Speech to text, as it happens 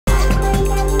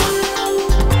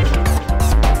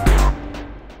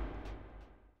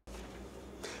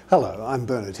Hello, I'm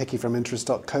Bernard Hickey from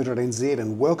interest.co.nz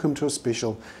and welcome to a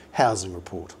special housing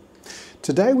report.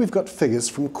 Today we've got figures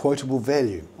from Quotable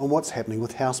Value on what's happening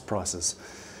with house prices,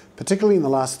 particularly in the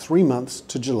last 3 months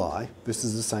to July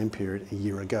versus the same period a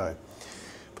year ago.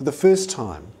 For the first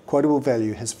time, Quotable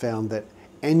Value has found that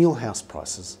annual house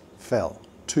prices fell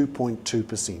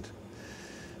 2.2%.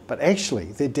 But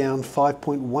actually they're down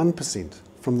 5.1%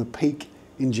 from the peak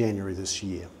in January this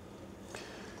year.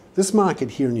 This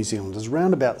market here in New Zealand is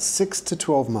around about 6 to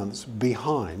 12 months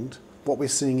behind what we're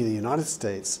seeing in the United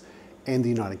States and the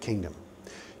United Kingdom.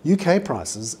 UK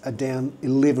prices are down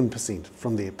 11%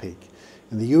 from their peak.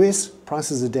 In the US,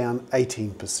 prices are down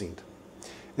 18%.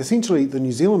 Essentially, the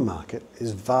New Zealand market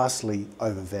is vastly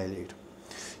overvalued.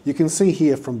 You can see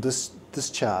here from this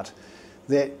chart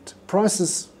that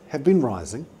prices have been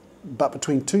rising, but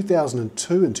between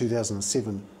 2002 and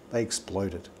 2007, they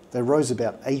exploded. They rose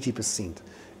about 80%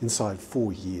 inside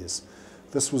 4 years.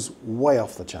 This was way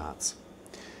off the charts.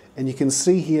 And you can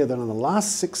see here that in the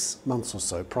last 6 months or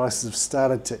so, prices have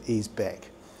started to ease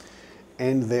back.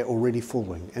 And they're already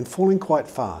falling, and falling quite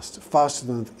fast, faster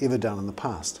than they've ever done in the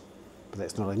past. But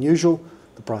that's not unusual.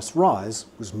 The price rise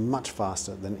was much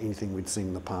faster than anything we'd seen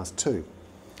in the past too.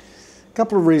 A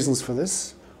couple of reasons for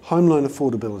this. Home loan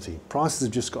affordability. Prices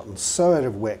have just gotten so out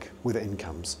of whack with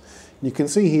incomes. And you can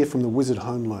see here from the Wizard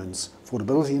Home Loans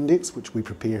Affordability Index, which we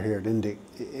prepare here at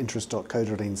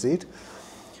interest.co.nz,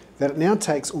 that it now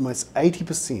takes almost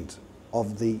 80%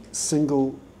 of the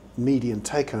single median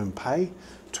take-home pay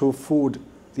to afford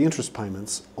the interest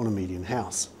payments on a median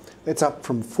house. That's up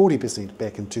from 40%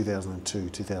 back in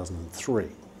 2002-2003.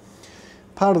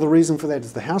 Part of the reason for that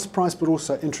is the house price, but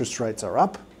also interest rates are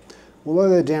up. Although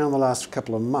they're down the last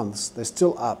couple of months, they're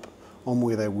still up on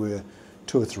where they were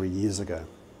 2 or 3 years ago.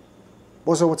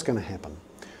 So what's going to happen?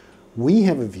 We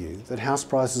have a view that house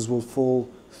prices will fall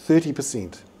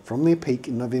 30% from their peak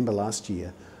in November last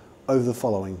year over the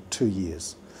following 2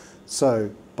 years.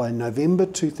 So by November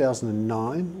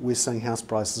 2009, we're saying house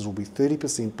prices will be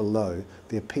 30% below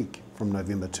their peak from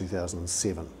November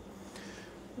 2007.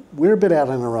 We're a bit out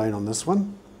on our own on this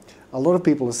one. A lot of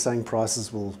people are saying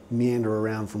prices will meander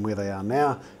around from where they are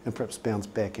now and perhaps bounce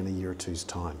back in a year or two's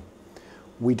time.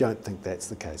 We don't think that's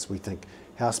the case. We think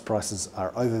house prices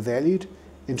are overvalued,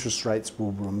 interest rates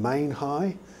will remain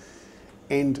high,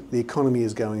 and the economy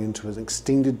is going into an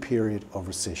extended period of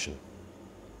recession.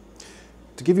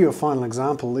 To give you a final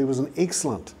example, there was an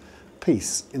excellent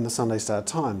piece in the Sunday Star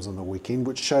Times on the weekend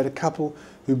which showed a couple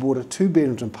who bought a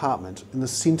 2-bedroom apartment in the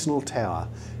Sentinel Tower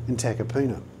in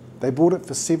Takapuna. They bought it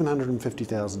for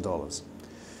 $750,000.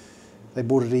 They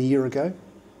bought it a year ago,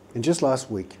 and just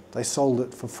last week they sold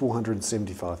it for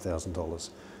 $475,000.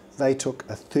 They took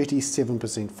a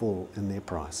 37% fall in their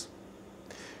price.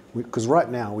 Because right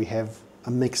now we have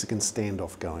a Mexican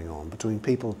standoff going on between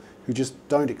people who just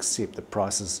don't accept that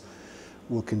prices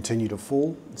will continue to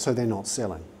fall, so they're not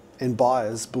selling. And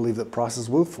buyers believe that prices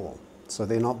will fall, so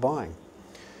they're not buying.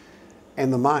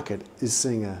 And the market is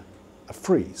seeing a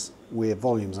freeze where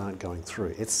volumes aren't going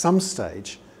through. At some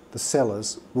stage, the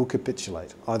sellers will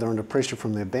capitulate, either under pressure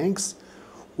from their banks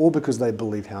or because they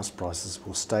believe house prices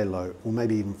will stay low or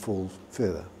maybe even fall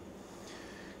further.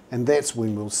 And that's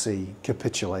when we'll see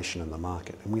capitulation in the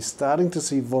market. And we're starting to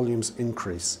see volumes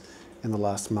increase in the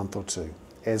last month or two,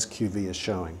 as QV is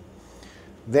showing.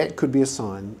 That could be a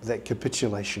sign that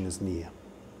capitulation is near.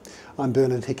 I'm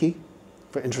Bernard Hickey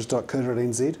for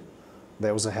interest.co.nz.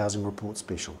 That was a Housing Report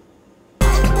special.